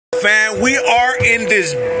Fan, we are in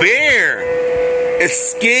this bear.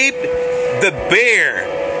 Escape the bear.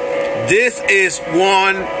 This is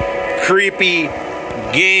one creepy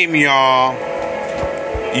game, y'all.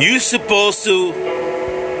 You supposed to,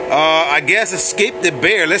 I guess, escape the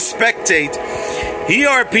bear. Let's spectate. Here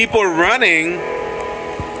are people running.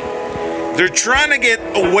 They're trying to get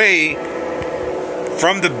away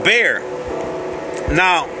from the bear.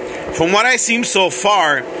 Now, from what I've seen so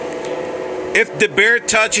far, if the bear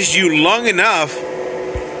touches you long enough,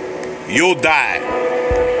 you'll die.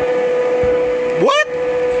 What?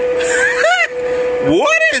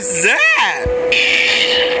 What is that?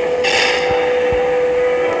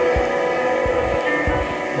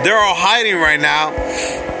 They're all hiding right now.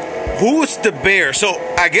 Who's the bear? So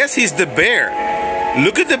I guess he's the bear.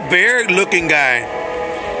 Look at the bear looking guy.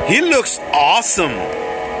 He looks awesome.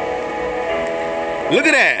 Look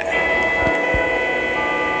at that.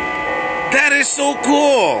 That is so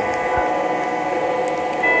cool.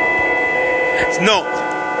 No.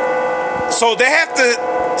 So they have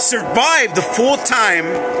to survive the full time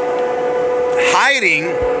hiding.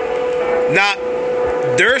 Now,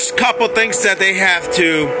 there's a couple things that they have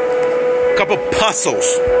to, couple puzzles.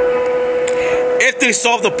 If they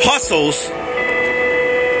solve the puzzles,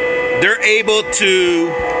 they're able to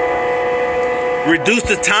reduce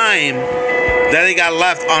the time that they got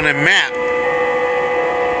left on a map.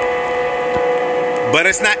 But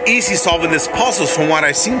it's not easy solving these puzzles from what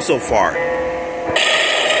I've seen so far.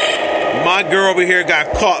 My girl over here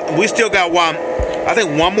got caught. We still got one. I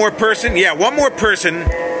think one more person. Yeah, one more person.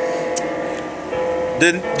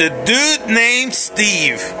 The dude named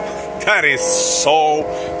Steve. That is so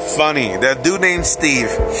funny. The dude named Steve.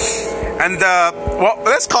 And, well,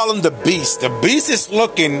 let's call him the Beast. The Beast is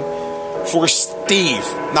looking for Steve.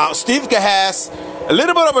 Now, Steve has a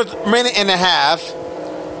little bit over a minute and a half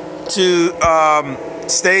to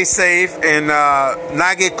stay safe and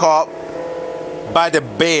not get caught by the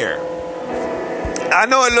bear. I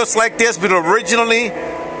know it looks like this, but originally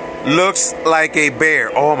looks like a bear.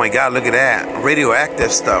 Oh my God, look at that.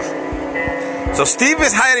 Radioactive stuff. So Steve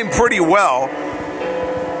is hiding pretty well.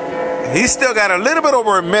 He's still got a little bit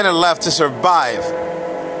over a minute left to survive.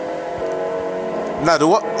 Now,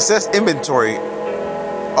 it says inventory.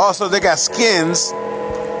 Also, they got skins,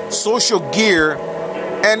 social gear,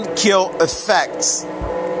 and kill effects.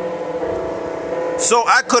 So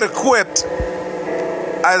I could equip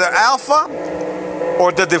either alpha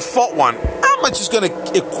or the default one. I'm just gonna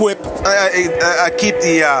equip. Keep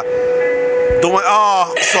the one.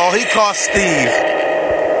 Oh, so he called Steve.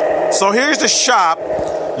 So here's the shop.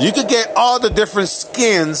 You could get all the different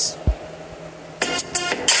skins,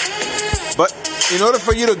 but in order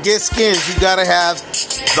for you to get skins, you gotta have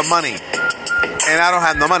the money. And I don't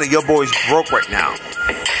have no money. Your boy's broke right now.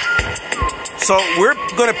 So we're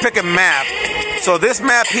gonna pick a map. So this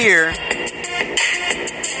map here,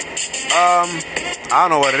 I don't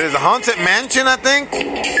know what it is. A haunted mansion, I think.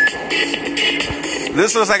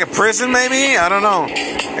 This looks like a prison, maybe. I don't know.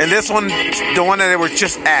 And this one, the one that they were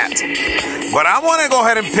just at. But I want to go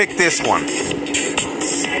ahead and pick this one.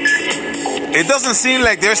 It doesn't seem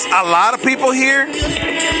like there's a lot of people here.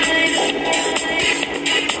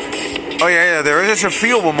 Oh yeah, there is a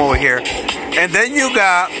few of them over here. And then you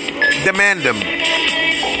got the Mandem.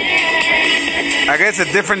 I guess a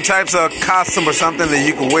different types of costume or something that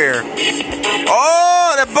you can wear.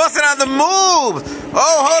 Oh, they're busting out the move.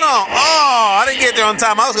 Oh, hold on. Oh, I didn't get there on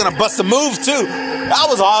time. I was going to bust the move too. That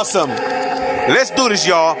was awesome. Let's do this,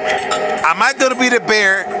 y'all. Am I going to be the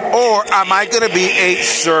bear or am I going to be a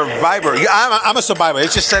survivor? Yeah, I'm a survivor.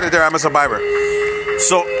 It just said it there. I'm a survivor.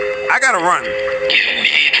 So I got to run.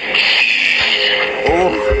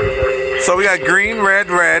 Oh, so we got green, red,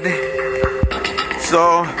 red.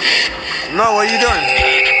 So, no, what are you doing?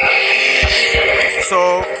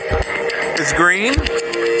 So, it's green,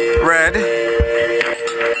 red,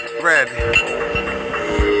 red.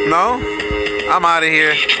 No? I'm out of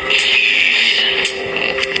here.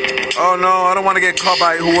 Oh no, I don't want to get caught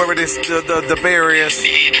by whoever the bear is.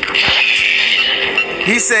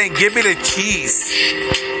 He's saying, give me the cheese.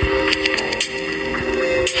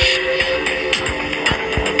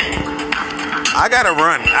 I gotta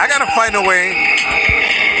run. I gotta find a way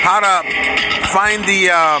how to find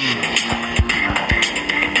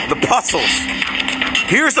the puzzles.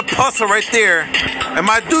 Here's the puzzle right there. And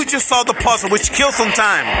my dude just saw the puzzle, which kills some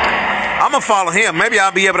time. I'm gonna follow him. Maybe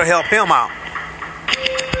I'll be able to help him out.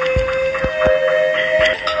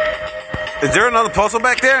 Is there another puzzle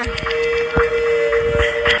back there?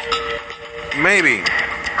 Maybe.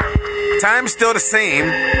 Time's still the same.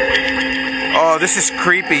 Oh, this is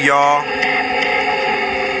creepy, y'all.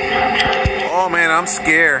 Oh man, I'm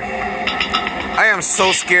scared. I am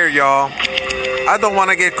so scared, y'all. I don't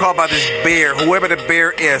want to get caught by this bear, whoever the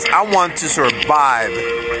bear is. I want to survive.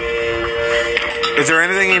 Is there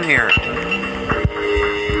anything in here?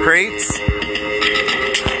 Crates?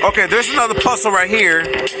 Okay, there's another puzzle right here.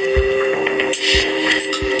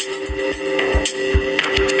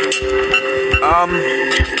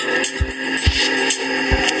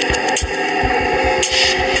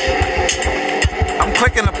 I'm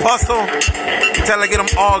clicking the puzzle until I get them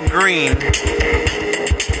all green.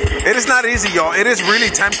 It is not easy, y'all. It is really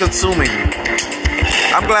time consuming.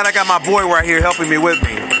 I'm glad I got my boy right here helping me with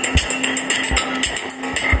me.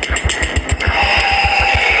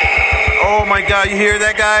 Oh my God, you hear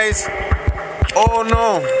that, guys? Oh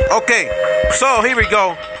no. Okay, so here we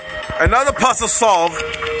go. Another puzzle solved.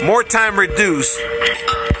 More time reduced.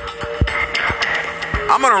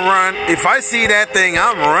 I'm gonna run. If I see that thing,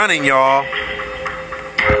 I'm running, y'all.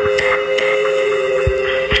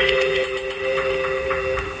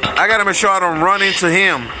 I gotta make sure I don't run into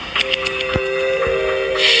him.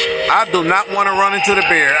 I do not want to run into the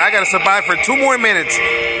bear. I gotta survive for 2 more minutes.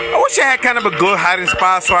 I wish I had kind of a good hiding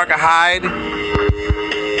spot so I could hide.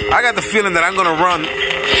 I got the feeling that I'm gonna run.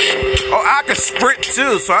 Oh, I could sprint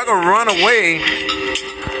too, so I could run away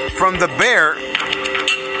from the bear.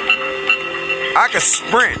 I could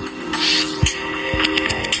sprint.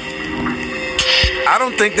 I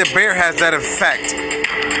don't think the bear has that effect.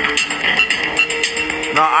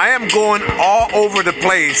 Now I am going all over the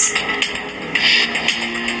place.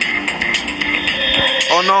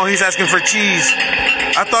 Oh no, he's asking for cheese.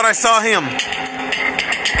 I thought I saw him.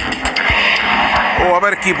 Oh, I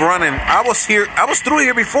better keep running. I was through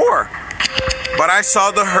here before. But I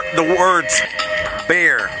saw the words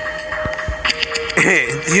bear.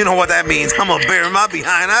 You know what that means. I'm gonna bear my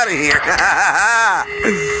behind out of here.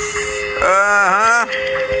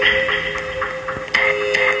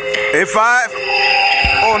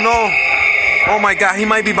 Oh no. Oh my God, he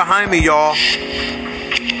might be behind me, y'all.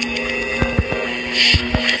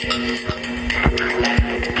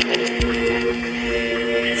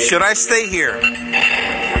 Should I stay here?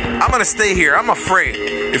 I'm gonna stay here. I'm afraid.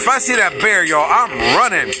 If I see that bear, y'all, I'm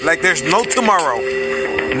running like there's no tomorrow.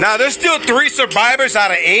 Now, there's still 3 survivors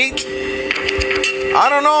out of 8. I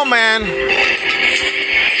don't know, man.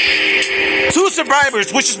 2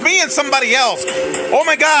 survivors, which is me and somebody else. Oh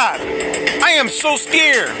my God. I am so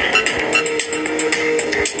scared.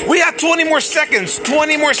 We have 20 more seconds.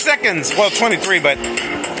 20 more seconds. Well, 23, but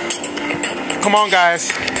come on,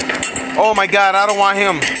 guys. Oh my God, I don't want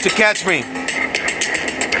him to catch me.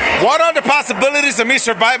 What are the possibilities of me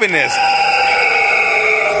surviving this?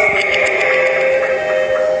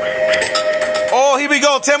 Oh, here we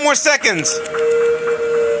go. 10 more seconds.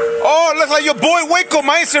 Oh, it looks like your boy Waco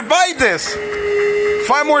might survive this.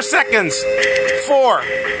 5 more seconds. 4,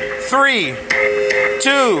 3,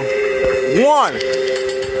 2, 1.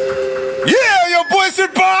 Yeah, your boy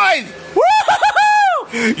survived.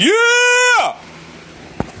 Woo-hoo-hoo! Yeah!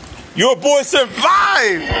 Your boy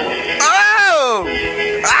survived. Oh!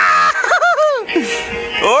 Ah!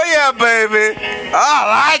 Oh yeah, baby.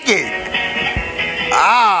 I like it. I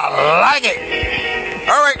like it.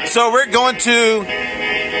 All right, so we're going to...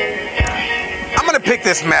 I'm going to pick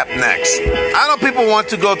this map next. I know people want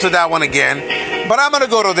to go to that one again, but I'm going to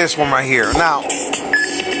go to this one right here. Now,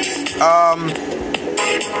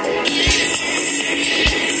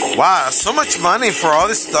 wow, so much money for all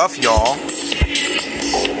this stuff, y'all.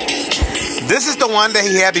 This is the one that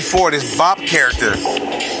he had before, this Bob character,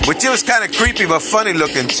 which it was kind of creepy but funny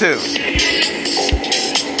looking too.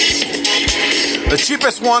 The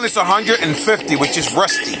cheapest one is 150, which is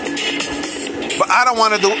Rusty. But I don't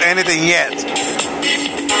want to do anything yet.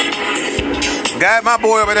 Guy, my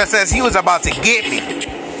boy over there says he was about to get me.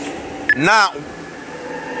 Now,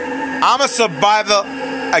 I'm a survivor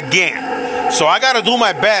again. So I got to do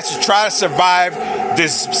my best to try to survive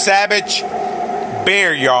this savage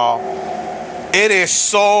bear, y'all. It is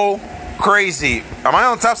so crazy. Am I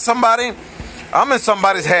on top of somebody? I'm in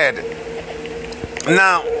somebody's head.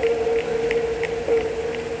 Now,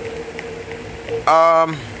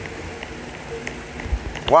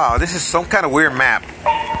 wow, this is some kind of weird map.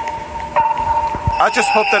 I just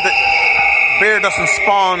hope that the bear doesn't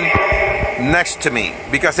spawn next to me,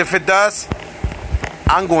 because if it does,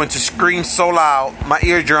 I'm going to scream so loud, my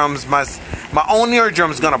eardrums, my own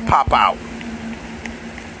eardrums gonna pop out.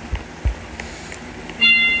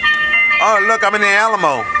 Oh, look, I'm in the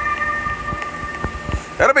Alamo.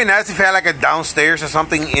 That'll be nice if you had like a downstairs or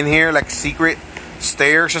something in here, like secret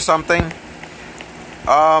stairs or something.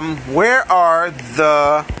 Where are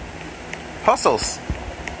the puzzles?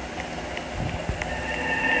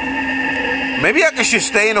 Maybe I should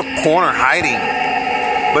stay in a corner hiding.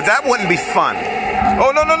 But that wouldn't be fun.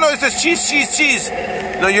 Oh, no, no, no. It says cheese, cheese, cheese.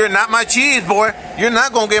 No, you're not my cheese, boy. You're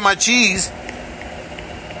not going to get my cheese.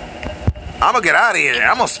 I'm going to get out of here.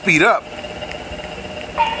 I'm going to speed up.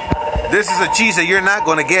 This is a cheese that you're not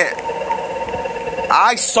going to get.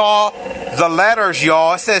 I saw the letters,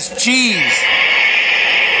 y'all. It says cheese.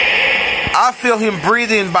 I feel him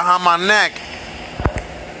breathing behind my neck.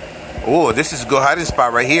 Oh, this is a good hiding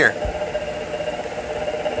spot right here.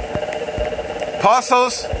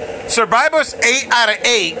 Puzzles. Survivor's 8 out of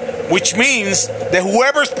 8, which means that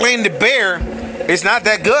whoever's playing the bear is not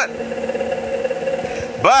that good.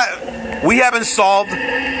 But we haven't solved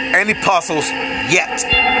any puzzles yet.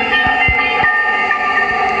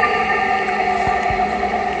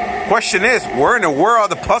 Question is, where in the world are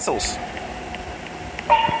the puzzles?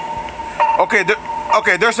 Okay,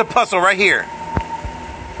 okay, there's a puzzle right here.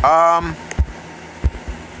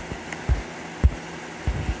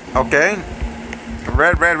 Okay.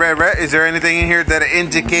 Red, red, red, red. Is there anything in here that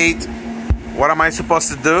indicate what am I supposed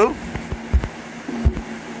to do?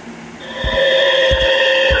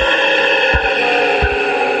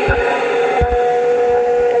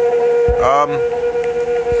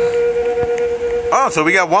 Oh, so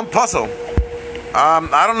we got one puzzle.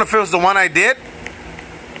 I don't know if it was the one I did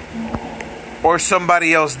or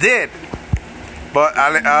somebody else did, but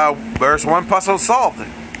there's one puzzle solved.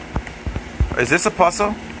 Is this a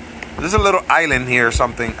puzzle? There's a little island here or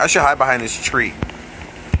something. I should hide behind this tree.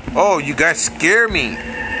 Oh, you guys scare me.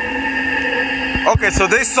 Okay, so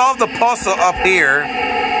they solved the puzzle up here.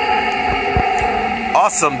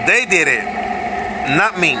 Awesome, they did it.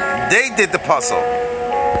 Not me. They did the puzzle.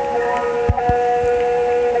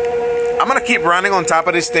 I'm gonna keep running on top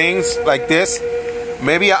of these things like this.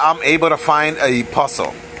 Maybe I'm able to find a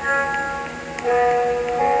puzzle.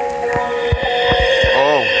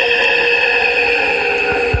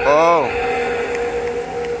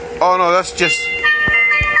 Oh no, that's just.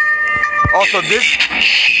 Also this.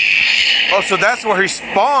 Oh, so that's where he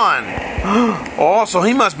spawned. Oh, so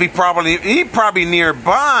he must be probably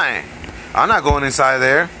nearby. I'm not going inside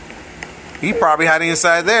there. He probably hiding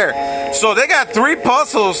inside there. So they got 3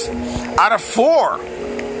 puzzles out of 4,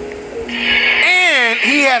 and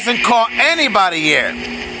he hasn't caught anybody yet.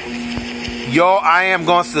 Yo, I am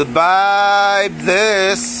gonna survive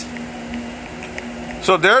this.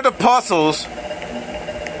 So there are the puzzles.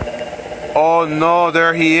 Oh no,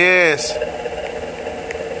 there he is.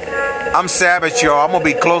 I'm savage, y'all. I'm gonna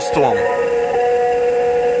be close to him.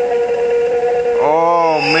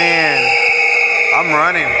 Oh man, I'm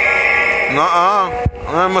running.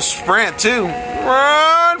 I'm gonna sprint too.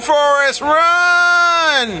 Run, Forrest,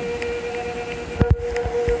 run!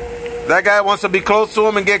 That guy wants to be close to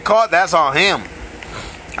him and get caught. That's on him.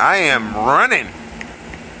 I am running.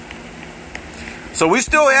 So we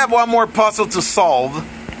still have one more puzzle to solve,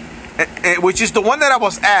 which is the one that I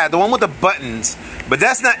was at, the one with the buttons. But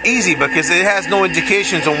that's not easy because it has no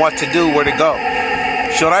indications on what to do, where to go.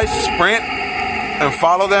 Should I sprint and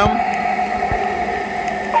follow them?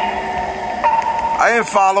 I am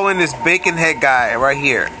following this bacon head guy right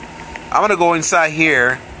here. I'm gonna go inside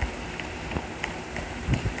here.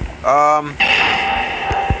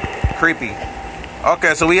 Creepy.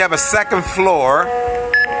 Okay, so we have a 2nd floor.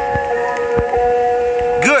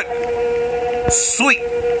 Good. Sweet.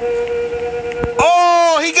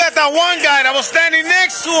 Oh, he got that one guy that was standing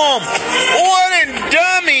next to him. What a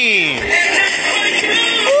dummy.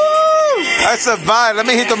 Woo. I survived. Let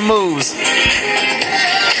me hit the moves.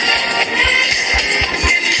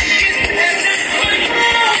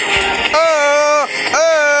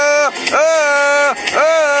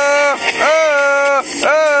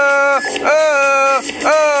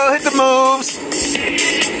 Hit the moves.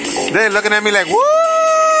 They're looking at me like,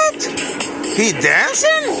 what? He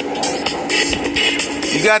dancing?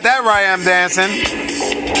 You got that right, I'm dancing.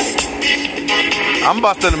 I'm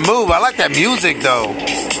busting a move. I like that music though.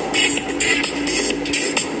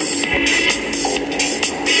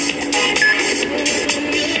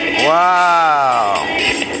 Wow.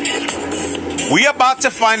 We about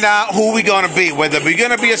to find out who we're gonna be. Whether we're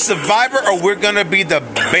gonna be a survivor or we're gonna be the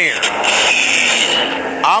bear.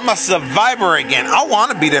 I'm a survivor again. I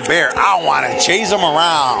want to be the bear. I want to chase him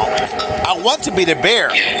around. I want to be the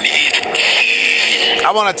bear.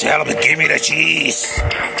 I want to tell him to give me the cheese.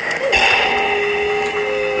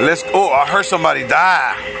 Let's. Oh, I heard somebody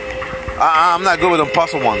die. I'm not good with them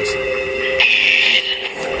puzzle ones.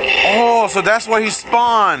 Oh, so that's where he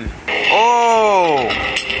spawned. Oh.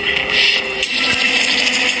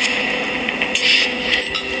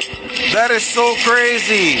 That is so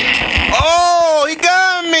crazy. Oh, he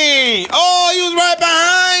got me. Oh, he was right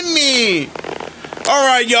behind me.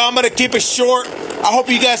 Alright, y'all, I'm going to keep it short. I hope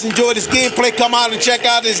you guys enjoy this gameplay. Come out and check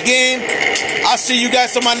out this game. I'll see you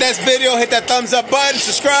guys on my next video. Hit that thumbs up button,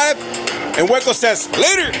 subscribe, and Hueco says,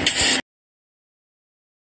 later.